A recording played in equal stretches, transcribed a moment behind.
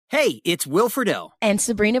Hey, it's Will Friedle. And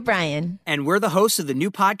Sabrina Bryan. And we're the hosts of the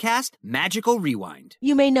new podcast, Magical Rewind.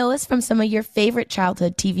 You may know us from some of your favorite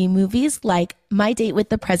childhood TV movies like My Date with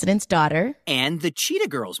the President's Daughter and the Cheetah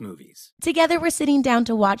Girls movies. Together, we're sitting down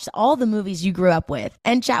to watch all the movies you grew up with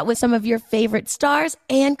and chat with some of your favorite stars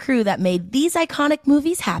and crew that made these iconic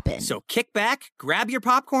movies happen. So kick back, grab your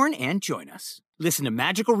popcorn, and join us. Listen to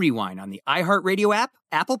Magical Rewind on the iHeartRadio app,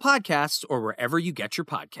 Apple Podcasts, or wherever you get your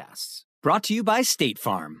podcasts. Brought to you by State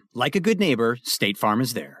Farm. Like a good neighbor, State Farm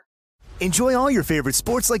is there. Enjoy all your favorite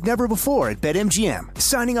sports like never before at BetMGM.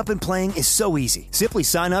 Signing up and playing is so easy. Simply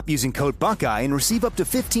sign up using code Buckeye and receive up to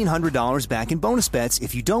 $1,500 back in bonus bets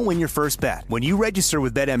if you don't win your first bet. When you register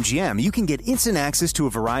with BetMGM, you can get instant access to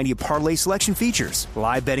a variety of parlay selection features,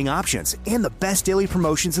 live betting options, and the best daily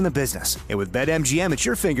promotions in the business. And with BetMGM at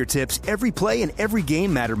your fingertips, every play and every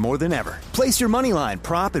game matter more than ever. Place your moneyline,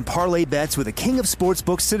 prop, and parlay bets with the king of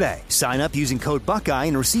sportsbooks today. Sign up using code Buckeye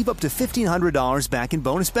and receive up to $1,500 back in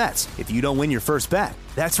bonus bets if you don't win your first bet.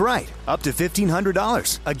 That's right, up to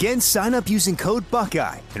 $1,500. Again, sign up using code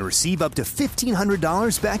Buckeye and receive up to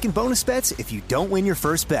 $1,500 back in bonus bets if you don't win your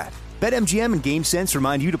first bet. BetMGM and GameSense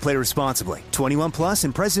remind you to play responsibly. 21 plus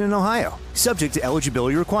and present in Ohio. Subject to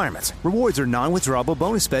eligibility requirements. Rewards are non-withdrawable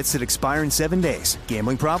bonus bets that expire in 7 days.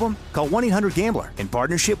 Gambling problem? Call 1-800-GAMBLER in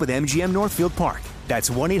partnership with MGM Northfield Park. That's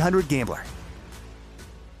 1-800-GAMBLER.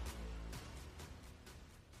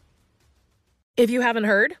 If you haven't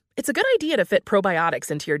heard, it's a good idea to fit probiotics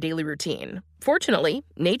into your daily routine. Fortunately,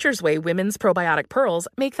 Nature's Way Women's Probiotic Pearls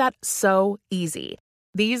make that so easy.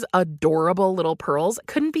 These adorable little pearls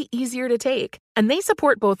couldn't be easier to take, and they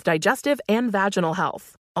support both digestive and vaginal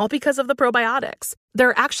health, all because of the probiotics. There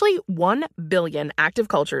are actually 1 billion active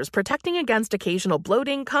cultures protecting against occasional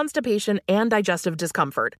bloating, constipation, and digestive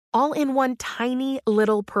discomfort, all in one tiny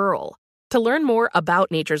little pearl. To learn more about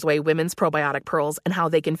Nature's Way Women's Probiotic Pearls and how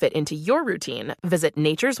they can fit into your routine, visit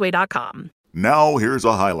naturesway.com. Now here's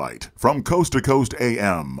a highlight from Coast to Coast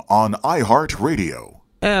AM on iHeartRadio.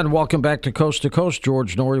 And welcome back to Coast.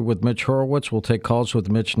 George Norrie with Mitch Horowitz. We'll take calls with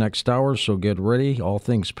Mitch next hour, so get ready. All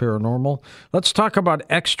things paranormal. Let's talk about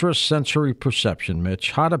extrasensory perception,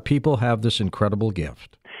 Mitch. How do people have this incredible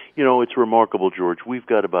gift? You know, it's remarkable, George. We've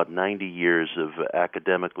got about 90 years of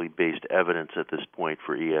academically based evidence at this point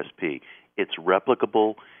for ESP. It's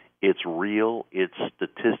replicable, it's real, it's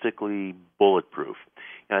statistically bulletproof.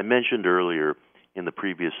 And I mentioned earlier in the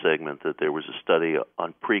previous segment that there was a study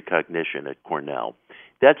on precognition at Cornell.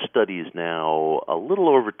 That study is now a little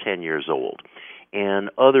over 10 years old, and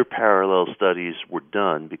other parallel studies were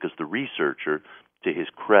done because the researcher, to his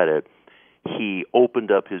credit, he opened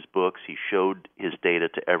up his books, he showed his data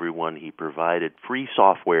to everyone, he provided free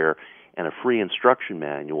software and a free instruction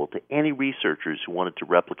manual to any researchers who wanted to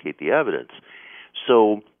replicate the evidence.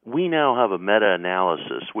 So we now have a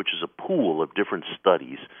meta-analysis, which is a pool of different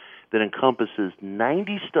studies that encompasses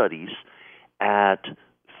 90 studies at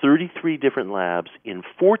 33 different labs in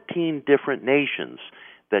 14 different nations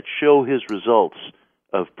that show his results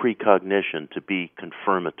of precognition to be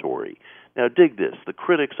confirmatory. Now, dig this. The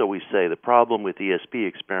critics always say the problem with ESP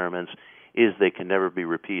experiments is they can never be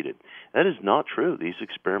repeated. That is not true. These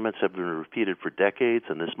experiments have been repeated for decades,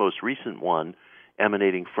 and this most recent one,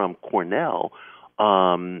 emanating from Cornell,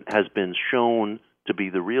 has been shown to be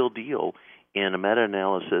the real deal in a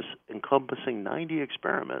meta-analysis encompassing 90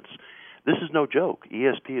 experiments. This is no joke.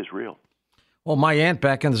 ESP is real. Well, my aunt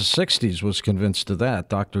back in the 60s was convinced of that,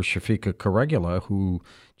 Dr. Shafika Karegula, who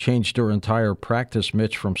changed her entire practice,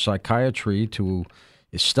 Mitch, from psychiatry to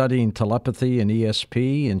studying telepathy and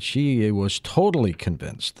ESP, and she was totally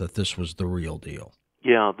convinced that this was the real deal.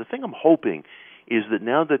 Yeah, the thing I'm hoping is that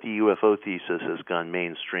now that the UFO thesis has gone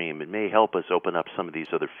mainstream, it may help us open up some of these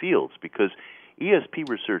other fields, because ESP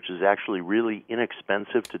research is actually really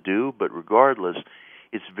inexpensive to do, but regardless,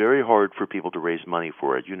 it's very hard for people to raise money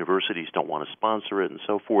for it. Universities don't want to sponsor it and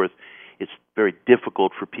so forth. It's very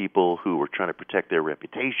difficult for people who are trying to protect their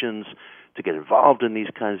reputations to get involved in these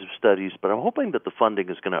kinds of studies. But I'm hoping that the funding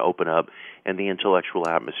is going to open up and the intellectual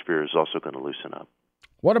atmosphere is also going to loosen up.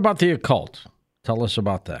 What about the occult? Tell us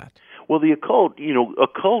about that. Well, the occult,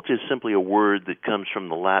 occult is simply a word that comes from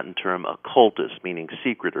the Latin term occultus, meaning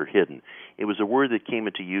secret or hidden. It was a word that came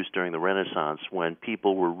into use during the Renaissance when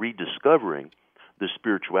people were rediscovering the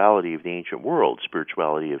spirituality of the ancient world,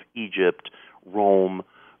 spirituality of Egypt, Rome,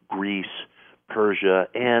 Greece, Persia,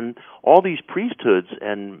 and all these priesthoods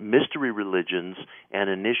and mystery religions and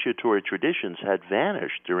initiatory traditions had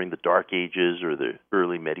vanished during the Dark Ages or the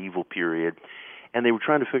early medieval period. and they were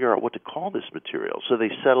trying to figure out what to call this material. So they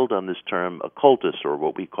settled on this term occultist, or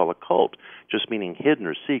what we call a cult, just meaning hidden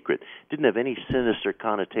or secret. Didn't have any sinister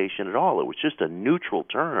connotation at all. It was just a neutral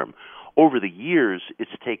term. Over the years,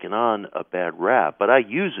 it's taken on a bad rap, but I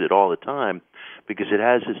use it all the time because it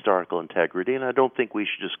has historical integrity, and I don't think we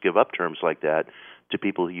should just give up terms like that to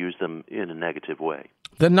people who use them in a negative way.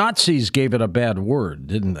 The Nazis gave it a bad word,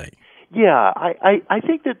 didn't they? Yeah, I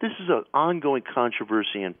think that this is an ongoing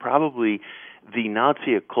controversy, and probably the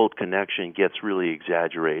Nazi occult connection gets really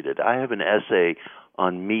exaggerated. I have an essay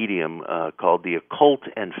on Medium called The Occult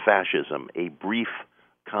and Fascism, a brief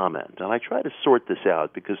comment, and I try to sort this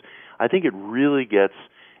out because I think it really gets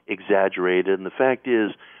exaggerated, and the fact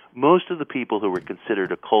is most of the people who were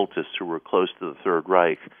considered occultists who were close to the Third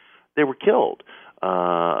Reich, they were killed.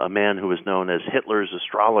 A man who was known as Hitler's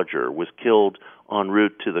astrologer was killed en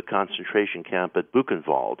route to the concentration camp at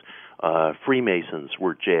Buchenwald. Freemasons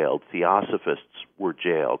were jailed. Theosophists were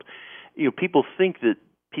jailed. You know, people think that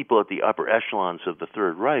people at the upper echelons of the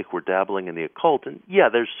Third Reich were dabbling in the occult, and yeah,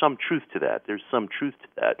 there's some truth to that.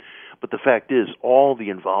 But the fact is, all the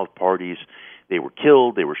involved parties, they were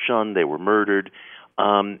killed, they were shunned, they were murdered.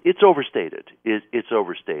 It's overstated. It's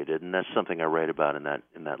overstated, and that's something I write about in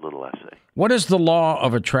that little essay. What does the law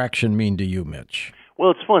of attraction mean to you, Mitch?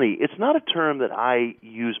 Well, it's funny. It's not a term that I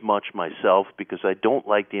use much myself because I don't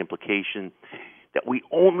like the implication that we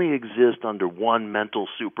only exist under one mental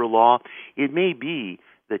super law. It may be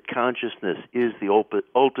that consciousness is the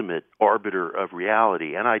ultimate arbiter of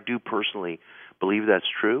reality, and I do personally believe that's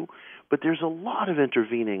true, but there's a lot of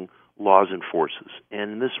intervening laws and forces.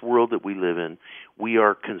 And in this world that we live in, we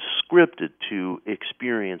are conscripted to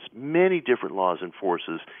experience many different laws and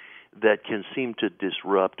forces that can seem to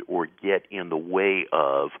disrupt or get in the way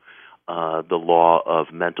of the law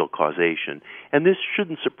of mental causation. And this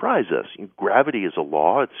shouldn't surprise us. Gravity is a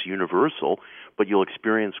law. It's universal, but you'll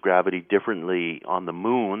experience gravity differently on the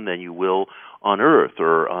moon than you will on Earth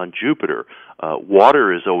or on Jupiter.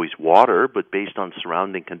 Water is always water, but based on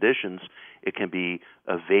surrounding conditions, it can be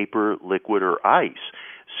a vapor, liquid, or ice.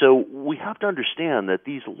 So we have to understand that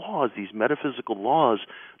these laws, these metaphysical laws,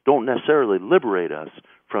 don't necessarily liberate us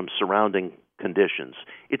from surrounding conditions.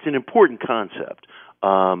 It's an important concept,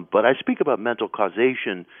 but I speak about mental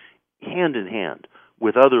causation hand in hand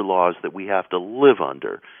with other laws that we have to live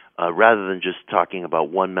under, rather than just talking about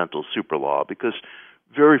one mental super law, because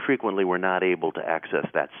very frequently we're not able to access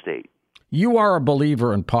that state. You are a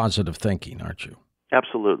believer in positive thinking, aren't you?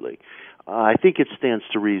 Absolutely. I think it stands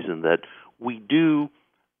to reason that we do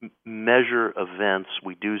measure events,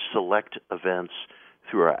 we do select events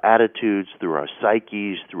through our attitudes, through our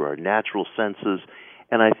psyches, through our natural senses,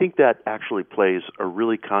 and I think that actually plays a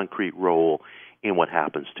really concrete role in what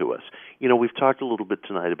happens to us. You know, we've talked a little bit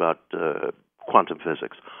tonight about quantum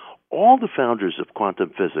physics. All the founders of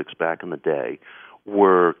quantum physics back in the day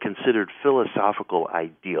were considered philosophical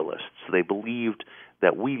idealists. They believed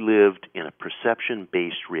that we lived in a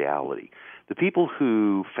perception-based reality. The people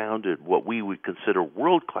who founded what we would consider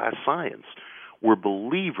world-class science were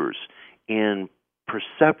believers in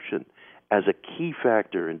perception as a key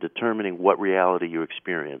factor in determining what reality you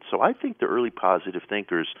experience. So I think the early positive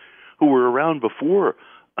thinkers who were around before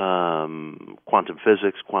quantum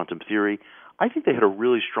physics, quantum theory, I think they had a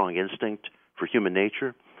really strong instinct for human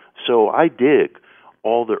nature. So I dig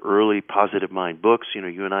all the early positive mind books. You know,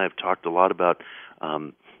 you and I have talked a lot about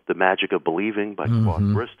The Magic of Believing by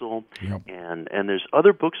Claude Bristol. Yep. And there's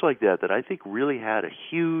other books like that I think really had a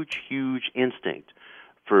huge, huge instinct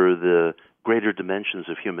for the greater dimensions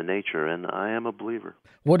of human nature, and I am a believer.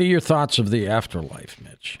 What are your thoughts of the afterlife,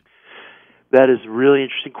 Mitch? That is a really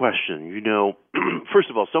interesting question. You know, first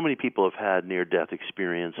of all, so many people have had near-death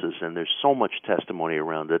experiences, and there's so much testimony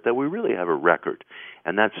around it that we really have a record,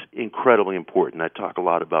 and that's incredibly important. I talk a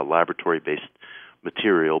lot about laboratory-based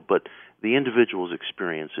material, but the individual's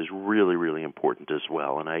experience is really, really important as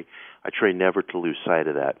well, and I try never to lose sight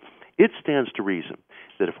of that. It stands to reason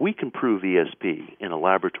that if we can prove ESP in a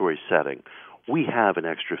laboratory setting, we have an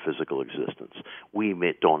extra-physical existence. We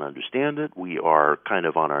don't understand it. We are kind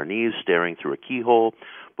of on our knees staring through a keyhole.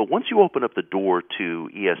 But once you open up the door to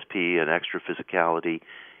ESP and extra-physicality,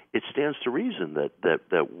 it stands to reason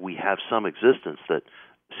that we have some existence that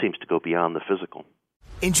seems to go beyond the physical.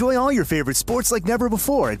 Enjoy all your favorite sports like never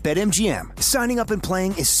before at BetMGM. Signing up and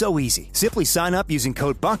playing is so easy. Simply sign up using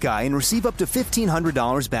code Buckeye and receive up to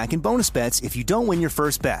 $1,500 back in bonus bets if you don't win your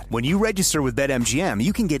first bet. When you register with BetMGM,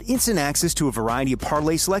 you can get instant access to a variety of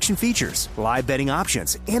parlay selection features, live betting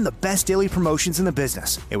options, and the best daily promotions in the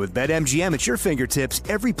business. And with BetMGM at your fingertips,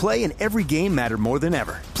 every play and every game matter more than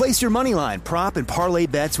ever. Place your moneyline, prop, and parlay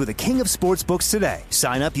bets with the king of sportsbooks today.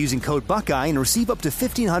 Sign up using code Buckeye and receive up to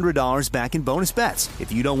 $1,500 back in bonus bets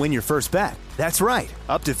if you don't win your first bet. That's right,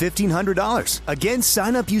 up to $1,500. Again,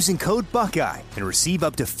 sign up using code Buckeye and receive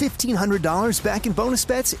up to $1,500 back in bonus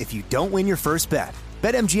bets if you don't win your first bet.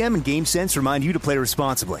 BetMGM and GameSense remind you to play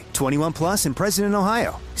responsibly. 21 plus and present in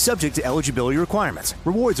Ohio. Subject to eligibility requirements.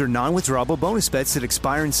 Rewards are non-withdrawable bonus bets that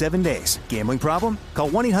expire in 7 days. Gambling problem? Call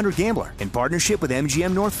 1-800-GAMBLER in partnership with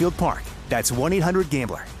MGM Northfield Park. That's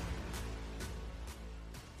 1-800-GAMBLER.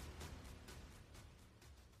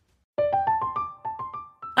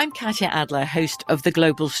 I'm Katya Adler, host of The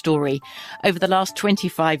Global Story. Over the last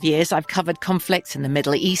 25 years, I've covered conflicts in the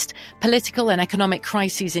Middle East, political and economic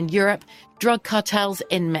crises in Europe, drug cartels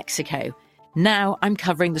in Mexico. Now I'm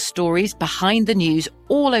covering the stories behind the news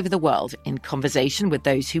all over the world in conversation with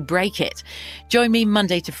those who break it. Join me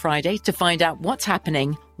Monday to Friday to find out what's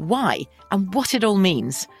happening, why, and what it all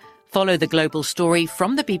means. Follow The Global Story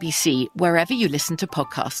from the BBC wherever you listen to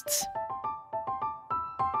podcasts.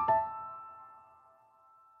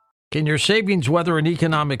 Can your savings weather an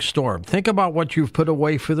economic storm? Think about what you've put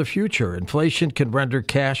away for the future. Inflation can render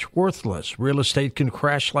cash worthless. Real estate can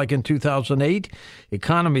crash like in 2008.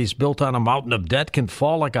 Economies built on a mountain of debt can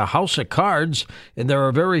fall like a house of cards. And there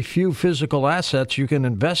are very few physical assets you can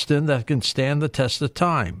invest in that can stand the test of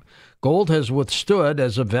time. Gold has withstood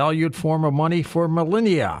as a valued form of money for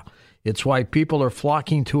millennia. It's why people are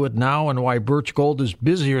flocking to it now and why Birch Gold is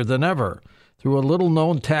busier than ever. Through a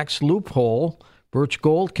little-known tax loophole, Birch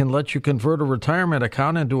Gold can let you convert a retirement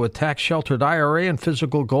account into a tax-sheltered IRA and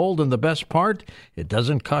physical gold, and the best part, it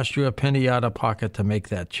doesn't cost you a penny out of pocket to make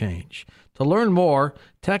that change. To learn more,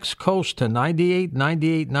 text COAST to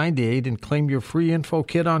 989898 and claim your free info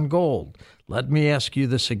kit on gold. Let me ask you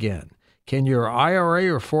this again. Can your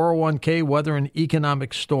IRA or 401k weather an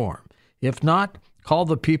economic storm? If not, call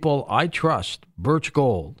the people I trust, Birch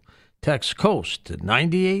Gold. Text COAST to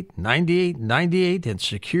 989898 and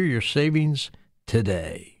secure your savings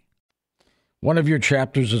today. One of your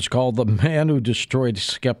chapters is called The Man Who Destroyed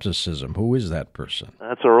Skepticism. Who is that person?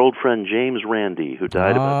 That's our old friend James Randi, who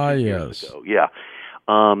died about 2 years ago. Yeah.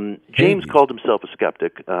 James called himself a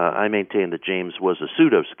skeptic. I maintain that James was a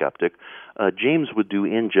pseudo-skeptic. James would do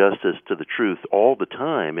injustice to the truth all the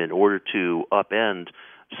time in order to upend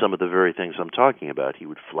some of the very things I'm talking about. He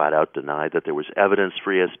would flat out deny that there was evidence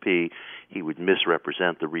for ESP. He would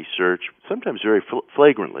misrepresent the research, sometimes very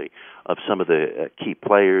flagrantly, of some of the key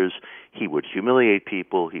players. He would humiliate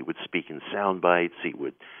people. He would speak in sound bites. He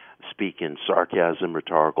would speak in sarcasm,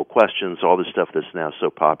 rhetorical questions, all this stuff that's now so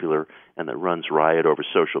popular and that runs riot over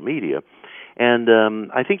social media. And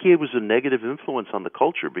I think he was a negative influence on the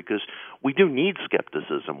culture because we do need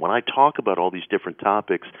skepticism. When I talk about all these different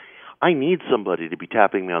topics, I need somebody to be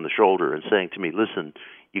tapping me on the shoulder and saying to me, listen,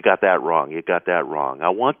 you got that wrong, you got that wrong. I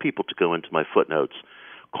want people to go into my footnotes.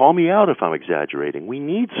 Call me out if I'm exaggerating. We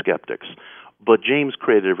need skeptics. But James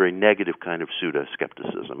created a very negative kind of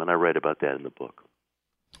pseudo-skepticism, and I write about that in the book.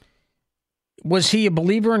 Was he a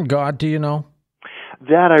believer in God, do you know?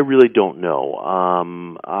 That I really don't know.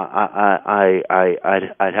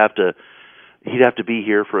 I'd have to. He'd have to be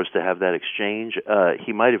here for us to have that exchange.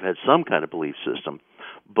 He might have had some kind of belief system,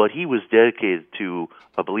 but he was dedicated to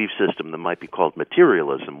a belief system that might be called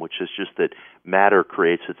materialism, which is just that matter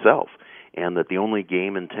creates itself, and that the only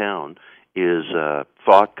game in town is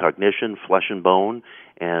thought, cognition, flesh and bone,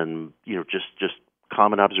 and just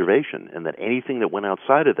common observation, and that anything that went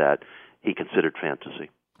outside of that he considered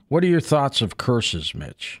fantasy. What are your thoughts of curses,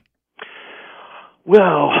 Mitch?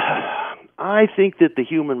 Well, I think that the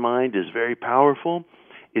human mind is very powerful.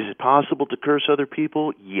 Is it possible to curse other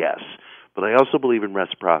people? Yes. But I also believe in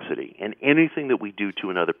reciprocity, and anything that we do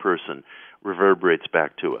to another person reverberates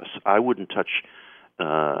back to us. I wouldn't touch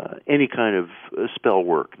any kind of spell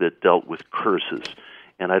work that dealt with curses,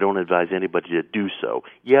 and I don't advise anybody to do so.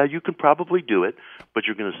 Yeah, you can probably do it, but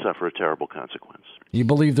you're going to suffer a terrible consequence. You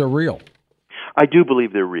believe they're real? I do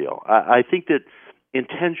believe they're real. I think that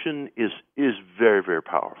intention is very, very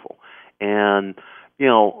powerful. And,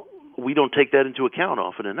 we don't take that into account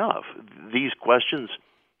often enough. These questions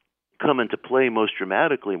come into play most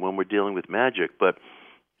dramatically when we're dealing with magic, but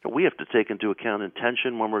We have to take into account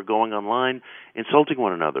intention when we're going online, insulting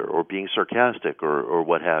one another or being sarcastic or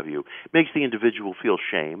what have you. It makes the individual feel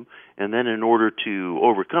shame, and then in order to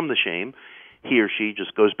overcome the shame, he or she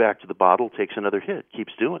just goes back to the bottle, takes another hit,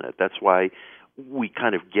 keeps doing it. That's why we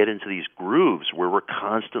kind of get into these grooves where we're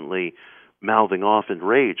constantly mouthing off in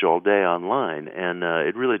rage all day online, and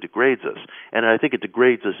it really degrades us. And I think it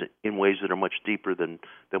degrades us in ways that are much deeper than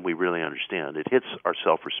we really understand. It hits our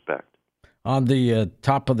self-respect. On the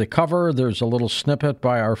top of the cover, there's a little snippet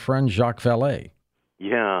by our friend Jacques Vallée.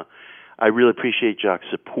 Yeah, I really appreciate Jacques'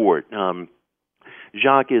 support.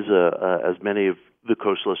 Jacques is, as many of the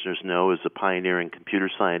Coast listeners know, is a pioneering computer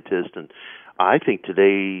scientist, and I think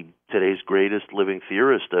today's greatest living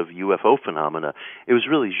theorist of UFO phenomena. It was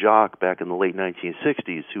really Jacques back in the late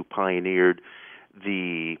 1960s who pioneered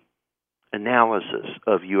the analysis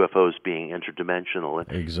of UFOs being interdimensional.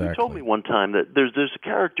 And exactly. He told me one time that there's a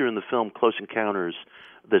character in the film Close Encounters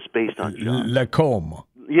that's based on Jacques. Lacombe.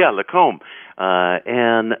 Yeah, Lacombe.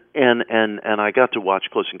 And I got to watch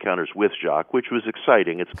Close Encounters with Jacques, which was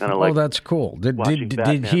exciting. It's kind of like that's cool. Did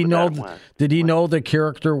he know? Did he know the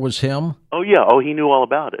character was him? Oh yeah. Oh, he knew all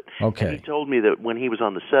about it. Okay. And he told me that when he was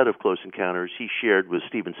on the set of Close Encounters, he shared with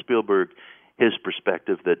Steven Spielberg his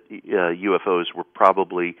perspective that UFOs were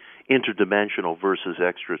probably interdimensional versus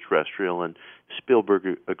extraterrestrial, and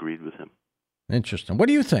Spielberg agreed with him. Interesting. What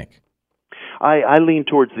do you think? I lean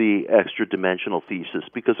towards the extra-dimensional thesis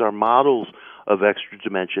because our models of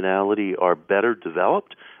extra-dimensionality are better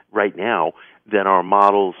developed right now than our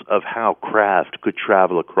models of how craft could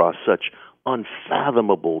travel across such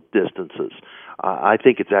unfathomable distances. I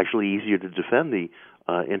think it's actually easier to defend the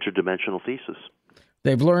interdimensional thesis.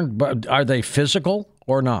 They've learned, but are they physical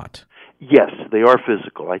or not? Yes, they are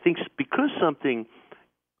physical. I think because something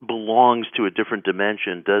belongs to a different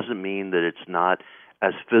dimension doesn't mean that it's not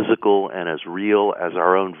as physical and as real as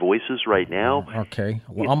our own voices right now. Okay.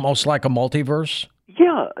 Well, almost like a multiverse?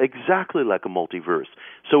 Yeah, exactly like a multiverse.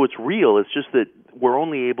 So it's real. It's just that we're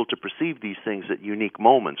only able to perceive these things at unique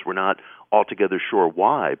moments. We're not altogether sure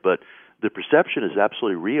why, but the perception is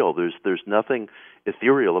absolutely real. There's nothing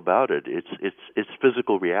ethereal about it. It's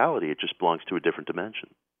physical reality. It just belongs to a different dimension.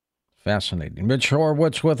 Fascinating. Mitch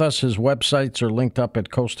Horowitz with us. His websites are linked up at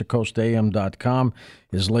coasttocoastam.com.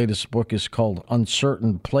 His latest book is called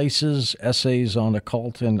Uncertain Places, Essays on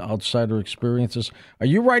Occult and Outsider Experiences. Are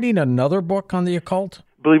you writing another book on the occult?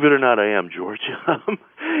 Believe it or not, I am, George.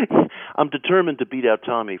 I'm determined to beat out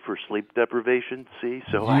Tommy for sleep deprivation, see?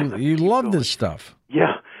 So you love this stuff.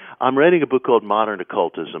 Yeah. I'm writing a book called Modern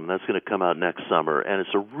Occultism. That's going to come out next summer, and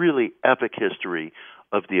it's a really epic history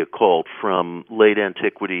of the occult from late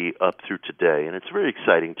antiquity up through today. And it's very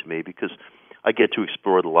exciting to me because I get to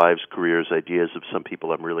explore the lives, careers, ideas of some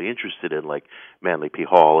people I'm really interested in, like Manly P.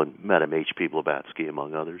 Hall and Madam H.P. Blavatsky,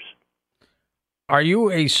 among others. Are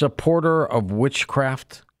you a supporter of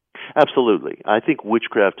witchcraft? Absolutely. I think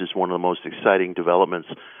witchcraft is one of the most exciting developments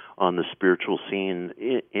on the spiritual scene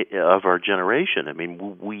of our generation. I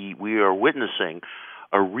mean, we are witnessing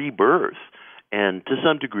a rebirth and, to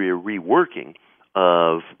some degree, a reworking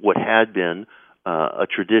of what had been a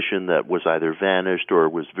tradition that was either vanished or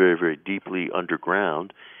was very, very deeply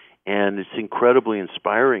underground. And it's incredibly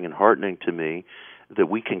inspiring and heartening to me that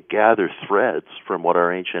we can gather threads from what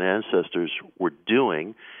our ancient ancestors were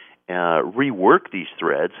doing, rework these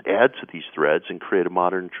threads, add to these threads, and create a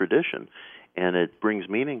modern tradition. And it brings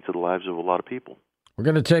meaning to the lives of a lot of people. We're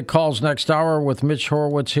going to take calls next hour with Mitch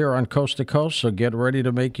Horowitz here on Coast to Coast, so get ready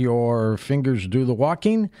to make your fingers do the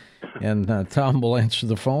walking, and Tom will answer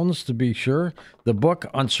the phones to be sure. The book,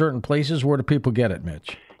 Uncertain Places, where do people get it,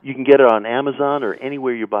 Mitch? You can get it on Amazon or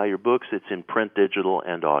anywhere you buy your books. It's in print, digital,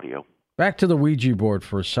 and audio. Back to the Ouija board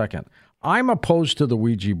for a second. I'm opposed to the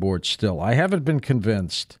Ouija board still. I haven't been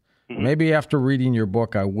convinced. Mm-hmm. Maybe after reading your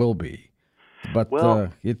book, I will be. But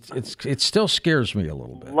it still scares me a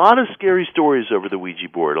little bit. A lot of scary stories over the Ouija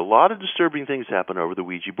board. A lot of disturbing things happen over the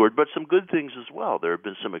Ouija board, but some good things as well. There have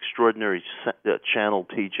been some extraordinary channel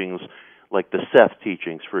teachings, like the Seth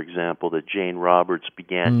teachings, for example, that Jane Roberts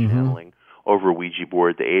began channeling over Ouija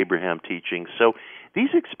board, the Abraham teachings. So these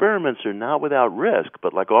experiments are not without risk,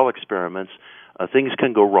 but like all experiments, things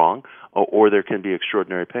can go wrong, or there can be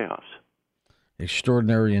extraordinary payoffs.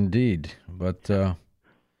 Extraordinary indeed, but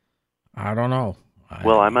I don't know.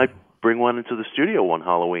 I might bring one into the studio one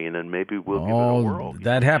Halloween, and maybe we'll give it a whirl.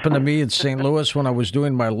 That happened to me in St. Louis when I was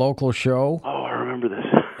doing my local show. Oh, I remember this.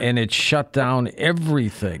 And it shut down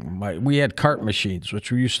everything. We had cart machines,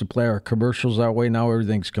 which we used to play our commercials that way. Now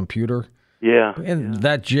everything's computer. Yeah. And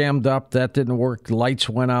that jammed up. That didn't work. Lights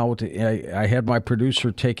went out. I had my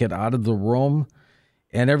producer take it out of the room,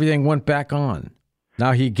 and everything went back on.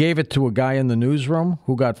 Now, he gave it to a guy in the newsroom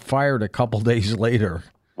who got fired a couple days later.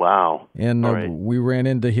 Wow. And we ran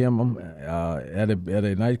into him at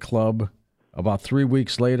a nightclub about 3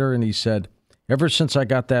 weeks later, and he said, ever since I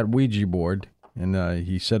got that Ouija board, and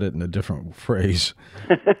he said it in a different phrase,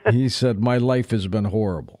 he said, my life has been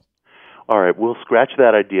horrible. All right, we'll scratch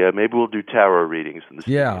that idea. Maybe we'll do tarot readings in the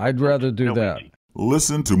studio. Yeah, I'd rather do that. Ouija.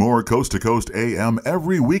 Listen to more Coast to Coast AM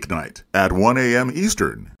every weeknight at 1 a.m.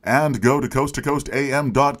 Eastern. And go to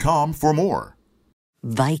coasttocoastam.com for more.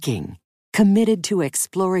 Viking, committed to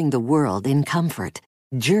exploring the world in comfort.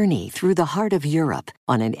 Journey through the heart of Europe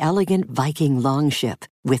on an elegant Viking longship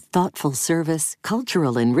with thoughtful service,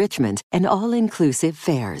 cultural enrichment, and all-inclusive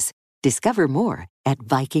fares. Discover more at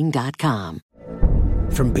Viking.com.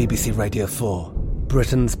 From BBC Radio 4,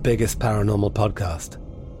 Britain's biggest paranormal podcast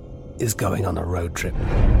is going on a road trip.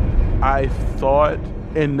 I thought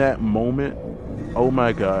in that moment, oh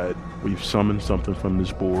my God, we've summoned something from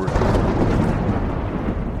this board.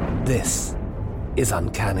 This is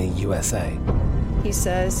Uncanny USA. He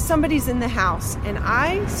says, somebody's in the house, and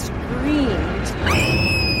I screamed.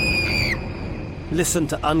 Listen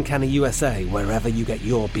to Uncanny USA wherever you get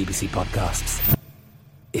your BBC podcasts,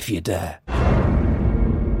 if you dare.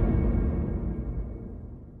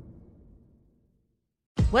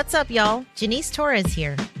 What's up, y'all? Janice Torres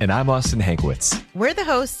here. And I'm Austin Hankwitz. We're the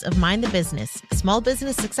hosts of Mind the Business, Small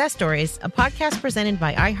Business Success Stories, a podcast presented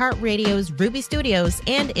by iHeartRadio's Ruby Studios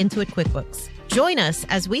and Intuit QuickBooks. Join us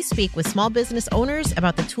as we speak with small business owners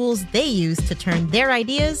about the tools they use to turn their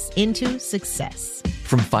ideas into success.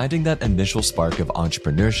 From finding that initial spark of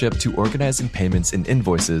entrepreneurship to organizing payments and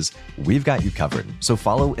invoices, we've got you covered. So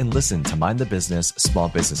follow and listen to Mind the Business, Small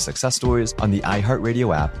Business Success Stories on the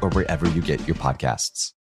iHeartRadio app or wherever you get your podcasts.